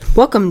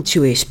Welcome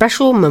to a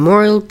special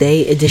Memorial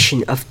Day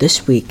edition of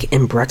This Week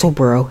in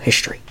Brattleboro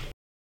History.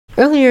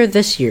 Earlier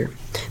this year,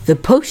 the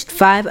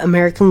Post-5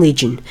 American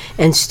Legion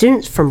and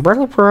students from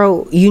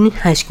Brattleboro Union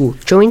High School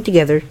joined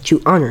together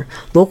to honor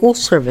local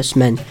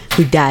servicemen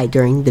who died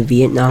during the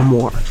Vietnam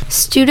War.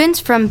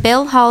 Students from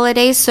Bill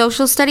Holliday's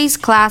social studies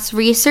class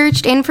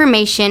researched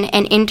information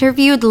and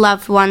interviewed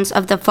loved ones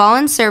of the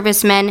fallen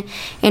servicemen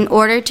in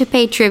order to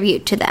pay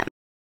tribute to them.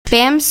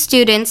 BAM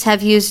students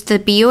have used the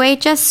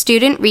BUHS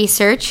student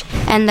research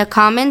and the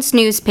Commons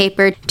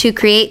newspaper to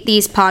create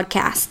these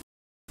podcasts.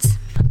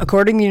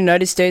 According to the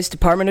United States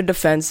Department of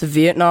Defense, the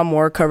Vietnam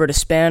War covered a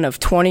span of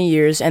 20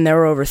 years, and there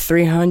were over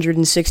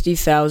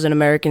 360,000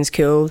 Americans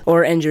killed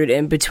or injured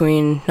in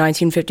between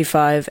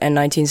 1955 and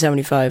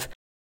 1975.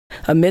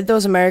 Amid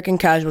those American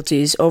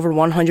casualties, over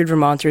 100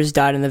 Vermonters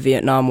died in the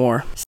Vietnam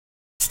War.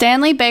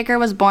 Stanley Baker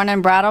was born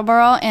in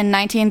Brattleboro in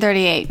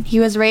 1938. He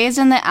was raised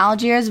in the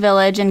Algiers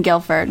village in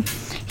Guilford.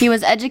 He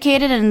was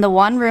educated in the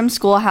one-room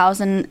schoolhouse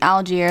in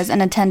Algiers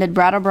and attended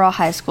Brattleboro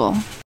High School.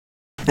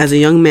 As a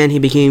young man, he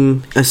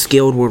became a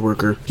skilled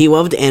woodworker. He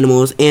loved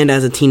animals, and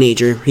as a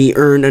teenager, he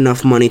earned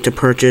enough money to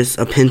purchase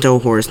a pinto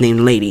horse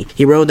named Lady.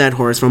 He rode that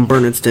horse from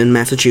Bernardston,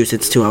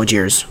 Massachusetts to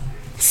Algiers.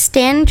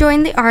 Stan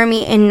joined the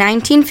Army in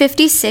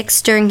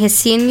 1956 during his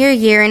senior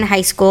year in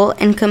high school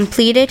and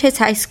completed his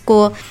high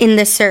school in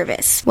the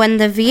service. When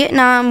the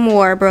Vietnam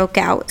War broke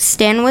out,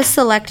 Stan was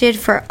selected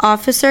for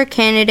Officer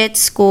Candidate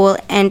School,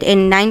 and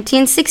in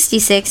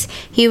 1966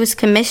 he was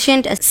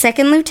commissioned a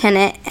second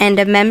lieutenant and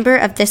a member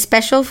of the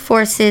Special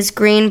Forces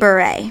Green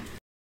Beret.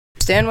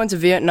 Stan went to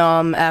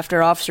Vietnam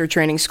after officer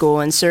training school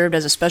and served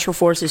as a Special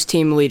Forces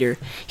team leader.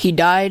 He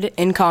died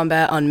in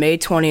combat on May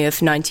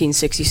 20th,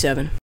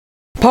 1967.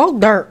 Paul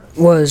Dartt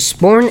was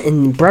born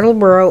in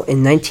Brattleboro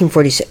in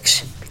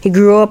 1946. He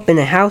grew up in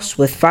a house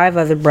with 5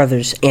 other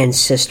brothers and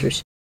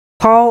sisters.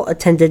 Paul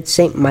attended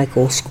St.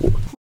 Michael's School.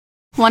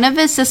 One of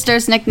his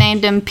sisters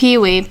nicknamed him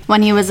Pee-wee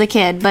when he was a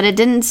kid, but it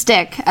didn't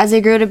stick as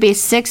he grew to be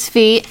 6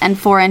 feet and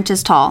 4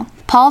 inches tall.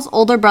 Paul's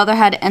older brother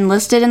had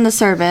enlisted in the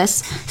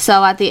service,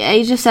 so at the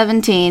age of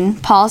 17,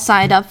 Paul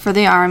signed up for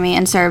the Army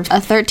and served a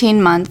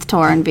 13-month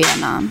tour in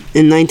Vietnam.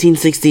 In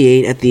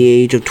 1968, at the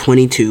age of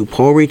 22,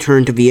 Paul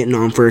returned to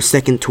Vietnam for a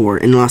second tour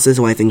and lost his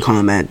life in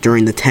combat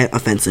during the Tet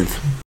Offensive.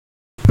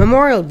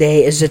 Memorial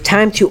Day is a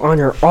time to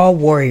honor all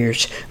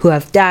warriors who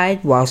have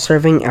died while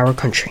serving our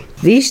country.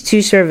 These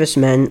 2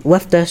 servicemen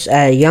left us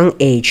at a young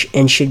age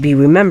and should be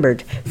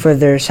remembered for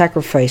their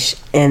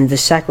sacrifice and the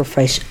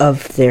sacrifice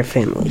of their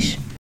families.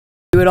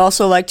 We would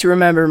also like to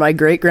remember my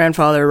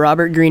great-grandfather,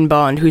 Robert Green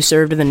Bond, who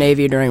served in the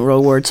Navy during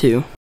World War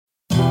II.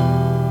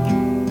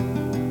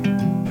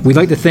 We'd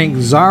like to thank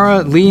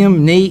Zara,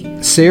 Liam,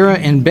 Nate, Sarah,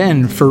 and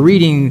Ben for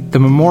reading the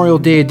Memorial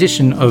Day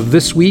edition of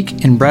This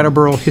Week in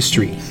Brattleboro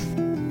History.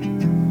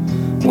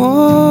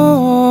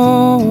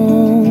 Whoa,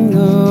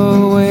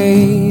 the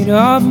weight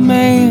of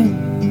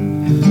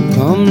man,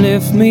 come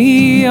lift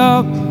me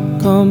up,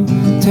 come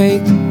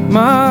take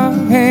my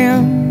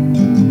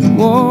hand.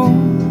 Whoa,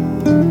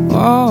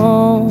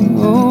 oh,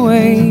 the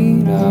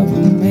weight of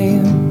a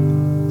man.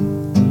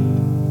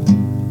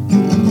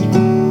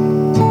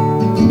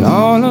 And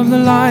all of the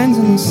lines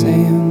in the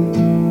sand,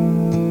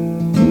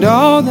 and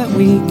all that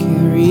we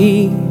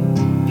carry,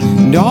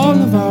 and all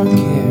of our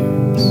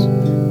cares,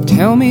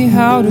 tell me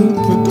how to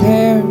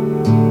prepare.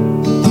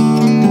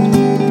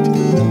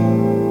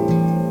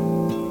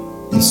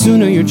 The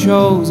sooner you're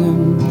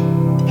chosen,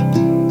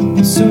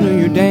 the sooner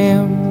you're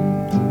damned.